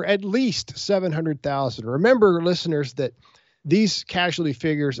casualties were at least 700,000. Remember, listeners, that these casualty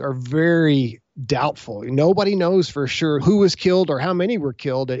figures are very doubtful. Nobody knows for sure who was killed or how many were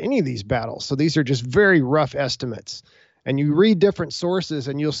killed at any of these battles. So these are just very rough estimates. And you read different sources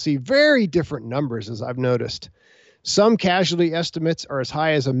and you'll see very different numbers, as I've noticed. Some casualty estimates are as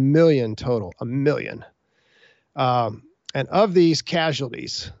high as 1 million total, 1 million. And of these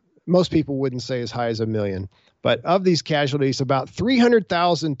casualties, most people wouldn't say as high as 1 million, but of these casualties, about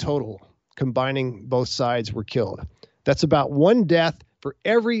 300,000 total, combining both sides, were killed. That's about 1 death for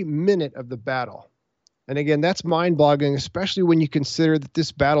every minute of the battle. And again, that's mind-boggling, especially when you consider that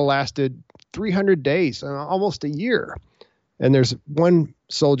this battle lasted 300 days, almost a year. And there's 1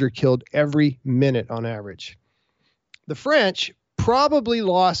 soldier killed every minute on average. The French probably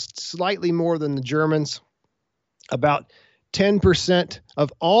lost slightly more than the Germans. About 10%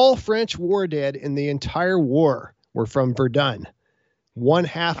 of all French war dead in the entire war were from Verdun.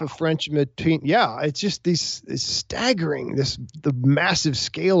 1/2 of Frenchmen between, it's just it's staggering, the massive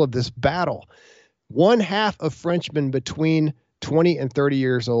scale of this battle. 1/2 of Frenchmen between 20 and 30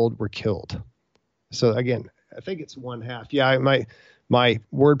 years old were killed. So again, I think it's 1/2. Yeah, my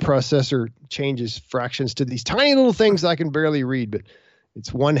word processor changes fractions to these tiny little things I can barely read, but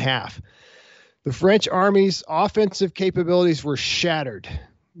it's 1/2. The French army's offensive capabilities were shattered,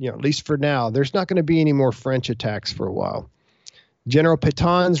 at least for now. There's not going to be any more French attacks for a while. General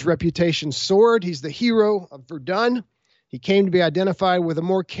Pétain's reputation soared. He's the hero of Verdun. He came to be identified with a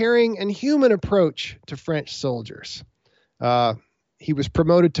more caring and human approach to French soldiers. He was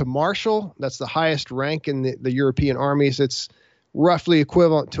promoted to Marshal. That's the highest rank in the European armies. It's roughly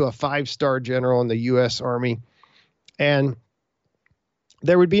equivalent to a 5-star general in the U.S. Army. And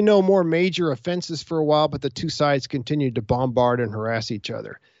there would be no more major offenses for a while, but the two sides continued to bombard and harass each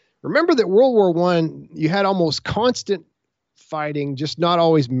other. Remember that World War I, you had almost constant fighting, just not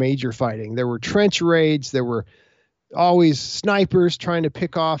always major fighting. There were trench raids. There were always snipers trying to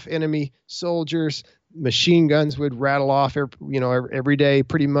pick off enemy soldiers. Machine guns would rattle off, every day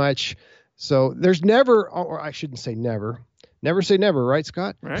pretty much. So there's never, or I shouldn't say never. Never say never, right,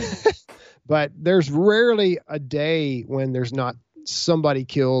 Scott? Right. But there's rarely a day when there's not somebody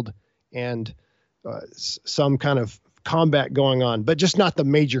killed and some kind of combat going on, but just not the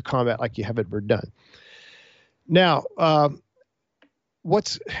major combat like you have at Verdun. Now,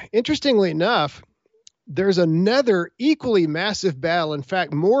 what's interestingly enough, there's another equally massive battle, in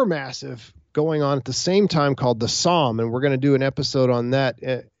fact, more massive, going on at the same time called the Somme, and we're going to do an episode on that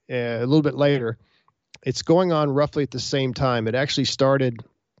a little bit later. It's going on roughly at the same time. It actually started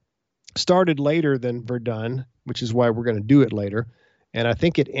later than Verdun, which is why we're going to do it later. And I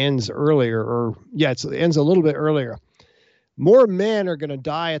think it ends earlier, it ends a little bit earlier. More men are going to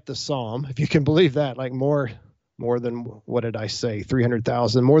die at the Somme, if you can believe that, like more than, what did I say,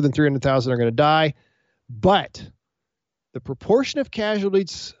 300,000, more than 300,000 are going to die. But the proportion of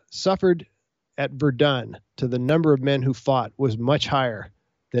casualties suffered at Verdun to the number of men who fought was much higher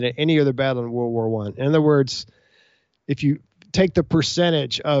than at any other battle in World War I. In other words, if you take the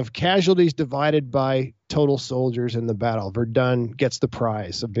percentage of casualties divided by total soldiers in the battle, Verdun gets the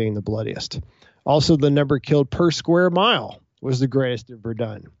prize of being the bloodiest. Also, the number killed per square mile was the greatest at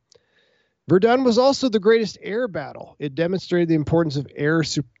Verdun. Verdun was also the greatest air battle. It demonstrated the importance of air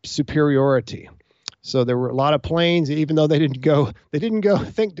superiority. So there were a lot of planes, even though they didn't go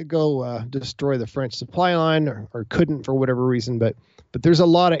destroy the French supply line or couldn't for whatever reason. But there's a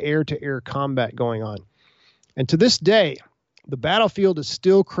lot of air-to-air combat going on. And to this day, the battlefield is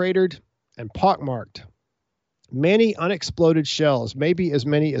still cratered and pockmarked. Many unexploded shells, maybe as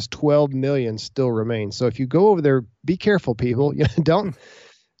many as 12 million, still remain. So if you go over there, be careful, people. Don't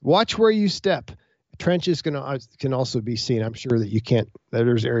watch where you step. Trenches can also be seen. I'm sure that you can't.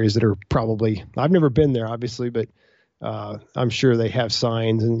 There's areas that are probably. I've never been there, obviously, but I'm sure they have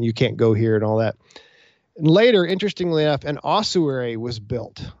signs and you can't go here and all that. And later, interestingly enough, an ossuary was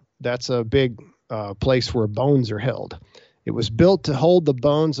built. That's a big place where bones are held. It was built to hold the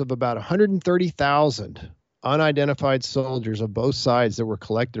bones of about 130,000 unidentified soldiers of both sides that were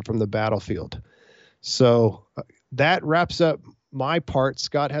collected from the battlefield. So that wraps up my part.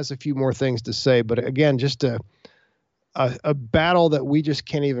 Scott has a few more things to say, but again, just a battle that we just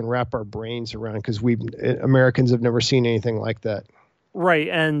can't even wrap our brains around because Americans have never seen anything like that. Right.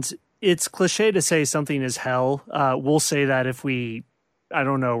 And it's cliche to say something is hell. We'll say that if we,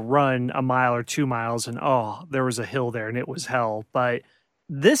 run a mile or 2 miles and, there was a hill there and it was hell. But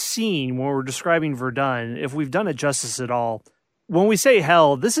this scene, when we're describing Verdun, if we've done it justice at all, when we say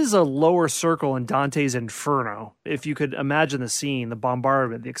hell, this is a lower circle in Dante's Inferno. If you could imagine the scene, the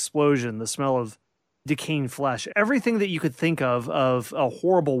bombardment, the explosion, the smell of decaying flesh, everything that you could think of a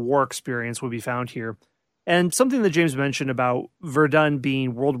horrible war experience would be found here. And something that James mentioned about Verdun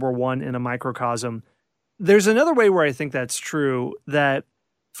being World War I in a microcosm, there's another way where I think that's true, that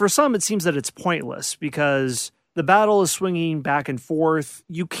for some it seems that it's pointless because the battle is swinging back and forth.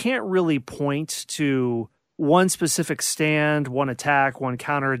 You can't really point to one specific stand, one attack, one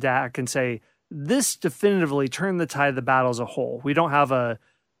counterattack, and say, this definitively turned the tide of the battle as a whole. We don't have a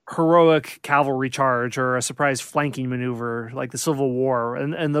heroic cavalry charge or a surprise flanking maneuver like the Civil War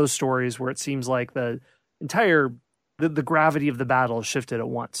and those stories where it seems like the gravity of the battle shifted at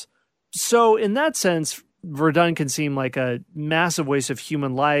once. So in that sense, Verdun can seem like a massive waste of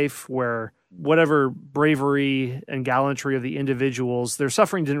human life where whatever bravery and gallantry of the individuals, their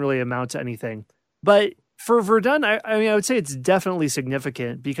suffering didn't really amount to anything. But for Verdun, I would say it's definitely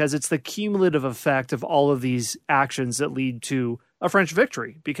significant because it's the cumulative effect of all of these actions that lead to a French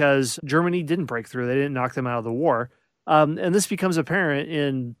victory because Germany didn't break through. They didn't knock them out of the war. And this becomes apparent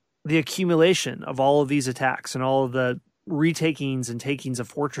in the accumulation of all of these attacks and all of the retakings and takings of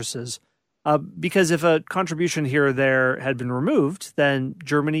fortresses. Because if a contribution here or there had been removed, then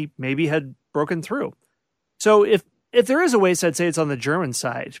Germany maybe had broken through. So if there is a waste, I'd say it's on the German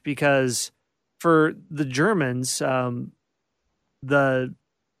side, because for the Germans, the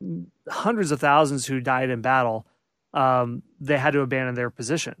hundreds of thousands who died in battle, they had to abandon their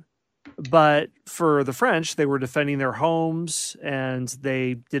position. But for the French, they were defending their homes and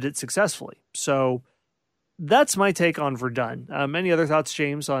they did it successfully. So that's my take on Verdun. Any other thoughts,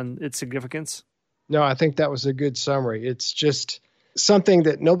 James, on its significance? No, I think that was a good summary. It's just something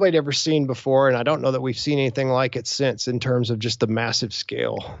that nobody ever seen before, and I don't know that we've seen anything like it since in terms of just the massive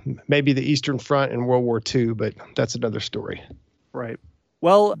scale. Maybe the Eastern Front in World War II, but that's another story. Right.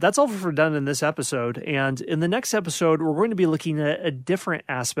 Well, that's all for Verdun in this episode, and in the next episode, we're going to be looking at a different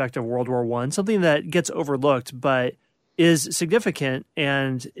aspect of World War I, something that gets overlooked, but is significant,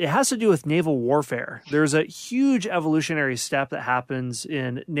 and it has to do with naval warfare. There's a huge evolutionary step that happens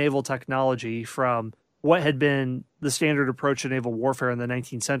in naval technology from what had been the standard approach to naval warfare in the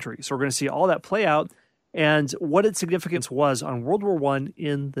 19th century. So we're going to see all that play out and what its significance was on World War I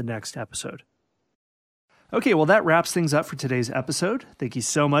in the next episode. Okay, well, that wraps things up for today's episode. Thank you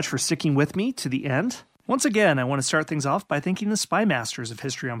so much for sticking with me to the end. Once again, I want to start things off by thanking the Spy Masters of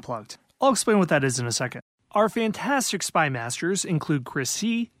History Unplugged. I'll explain what that is in a second. Our fantastic Spy Masters include Chris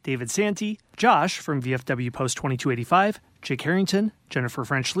C., David Santee, Josh from VFW Post 2285, Jake Harrington, Jennifer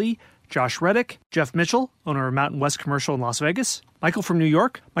French Lee, Josh Reddick, Jeff Mitchell, owner of Mountain West Commercial in Las Vegas, Michael from New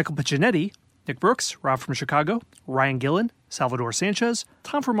York, Michael Piccinetti, Nick Brooks, Rob from Chicago, Ryan Gillen, Salvador Sanchez,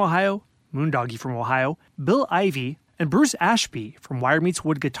 Tom from Ohio, Moondoggy from Ohio, Bill Ivey, and Bruce Ashby from Wire Meets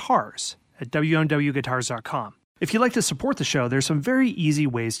Wood Guitars at WNWGuitars.com. If you'd like to support the show, there's some very easy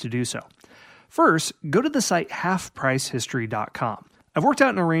ways to do so. First, go to the site halfpricehistory.com. I've worked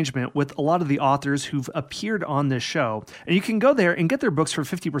out an arrangement with a lot of the authors who've appeared on this show, and you can go there and get their books for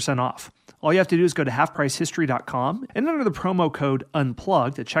 50% off. All you have to do is go to halfpricehistory.com and enter the promo code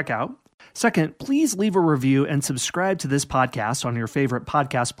UNPLUGGED at checkout. Second, please leave a review and subscribe to this podcast on your favorite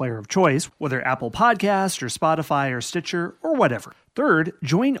podcast player of choice, whether Apple Podcast or Spotify or Stitcher or whatever. Third,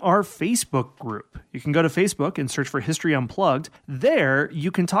 join our Facebook group. You can go to Facebook and search for History Unplugged. There,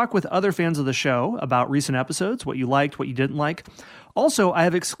 you can talk with other fans of the show about recent episodes, what you liked, what you didn't like. Also, I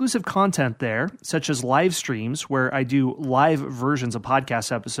have exclusive content there, such as live streams where I do live versions of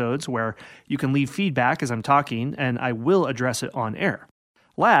podcast episodes where you can leave feedback as I'm talking, and I will address it on air.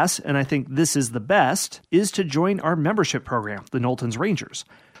 Last, and I think this is the best, is to join our membership program, the Knowlton's Rangers.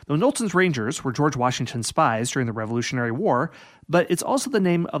 The Knowlton's Rangers were George Washington's spies during the Revolutionary War, but it's also the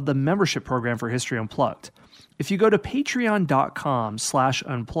name of the membership program for History Unplugged. If you go to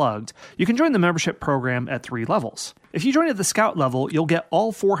patreon.com/unplugged, you can join the membership program at 3 levels. If you join at the Scout level, you'll get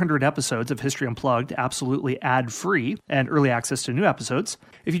all 400 episodes of History Unplugged absolutely ad-free and early access to new episodes.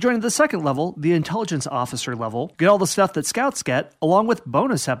 If you join at the 2nd level, the Intelligence Officer level, get all the stuff that Scouts get, along with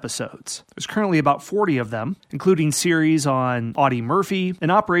bonus episodes. There's currently about 40 of them, including series on Audie Murphy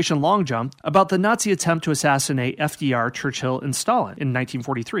and Operation Long Jump about the Nazi attempt to assassinate FDR, Churchill, and Stalin in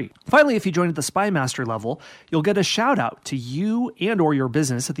 1943. Finally, if you join at the Spy Master level, you'll get a shout-out to you and or your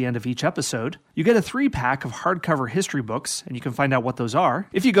business at the end of each episode. You get a 3-pack of hardcover history books, and you can find out what those are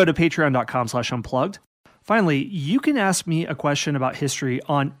if you go to patreon.com/unplugged. Finally, you can ask me a question about history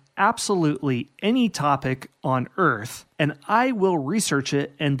on absolutely any topic on Earth, and I will research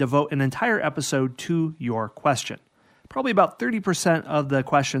it and devote an entire episode to your question. Probably about 30% of the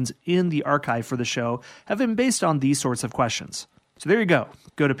questions in the archive for the show have been based on these sorts of questions. So there you go.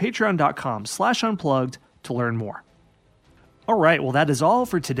 Go to patreon.com/unplugged to learn more. All right, well, that is all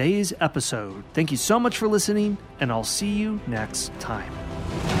for today's episode. Thank you so much for listening, and I'll see you next time.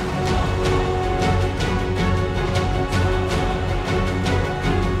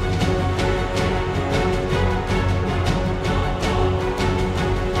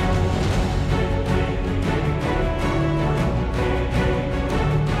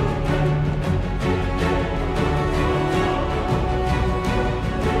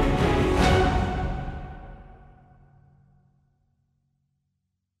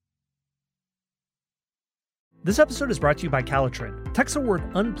 This episode is brought to you by Calitrin. Text the word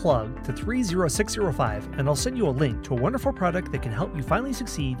UNPLUGGED to 30605 and I'll send you a link to a wonderful product that can help you finally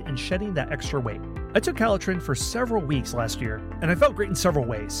succeed in shedding that extra weight. I took Calitrin for several weeks last year, and I felt great in several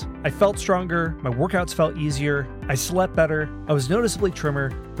ways. I felt stronger, my workouts felt easier, I slept better, I was noticeably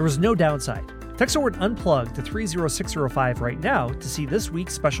trimmer, there was no downside. Text the word UNPLUGGED to 30605 right now to see this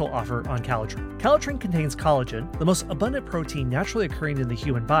week's special offer on Calitrin. Calitrin contains collagen, the most abundant protein naturally occurring in the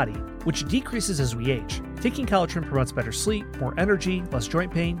human body, which decreases as we age. Taking Calitrin promotes better sleep, more energy, less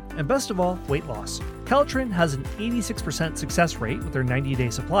joint pain, and best of all, weight loss. Calitrin has an 86% success rate with their 90-day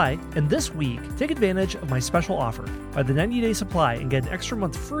supply, and this week, take advantage of my special offer. Buy the 90-day supply and get an extra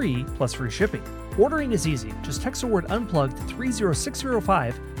month free plus free shipping. Ordering is easy. Just text the word UNPLUGGED to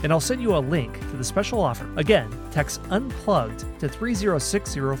 30605 and I'll send you a link to the special offer. Again, text UNPLUGGED to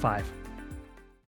 30605.